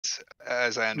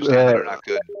as I understand that, are not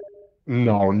good.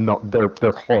 No,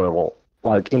 they're horrible.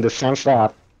 Like in the sense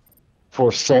that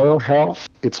for soil health,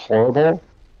 it's horrible.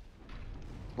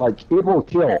 Like it will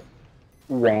kill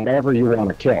whatever you want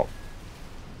to kill,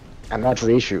 and that's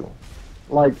the issue.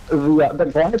 Like the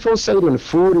glyphosate in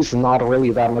food is not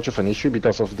really that much of an issue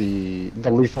because of the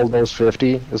lethal dose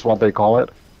 50 is what they call it.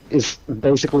 Is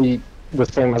basically the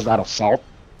same as that of salt.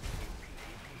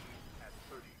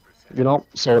 You know,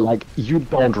 so like you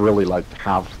don't really like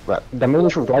have that. The main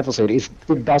issue with glyphosate is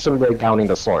it doesn't break down in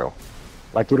the soil.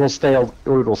 Like it'll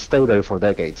stay there for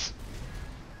decades.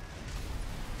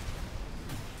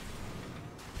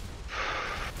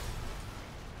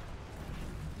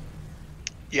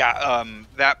 Yeah,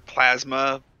 that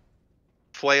plasma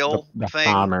flail The thing,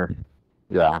 hammer,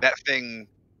 yeah. that thing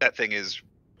is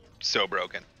so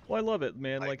broken. Well, I love it,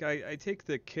 man. Like- Like, I take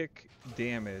the kick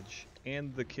damage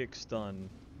and the kick stun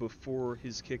before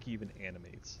his kick even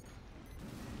animates.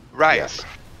 Right. Yes.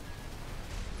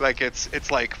 Like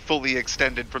it's like fully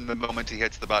extended from the moment he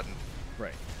hits the button.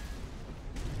 Right.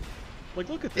 Like,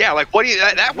 look at that. Yeah, like what do you?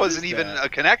 That What wasn't is even that? a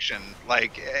connection.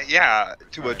 Like, yeah,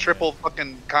 to a Alright, triple man.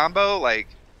 fucking combo. Like,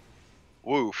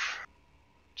 woof.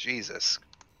 Jesus.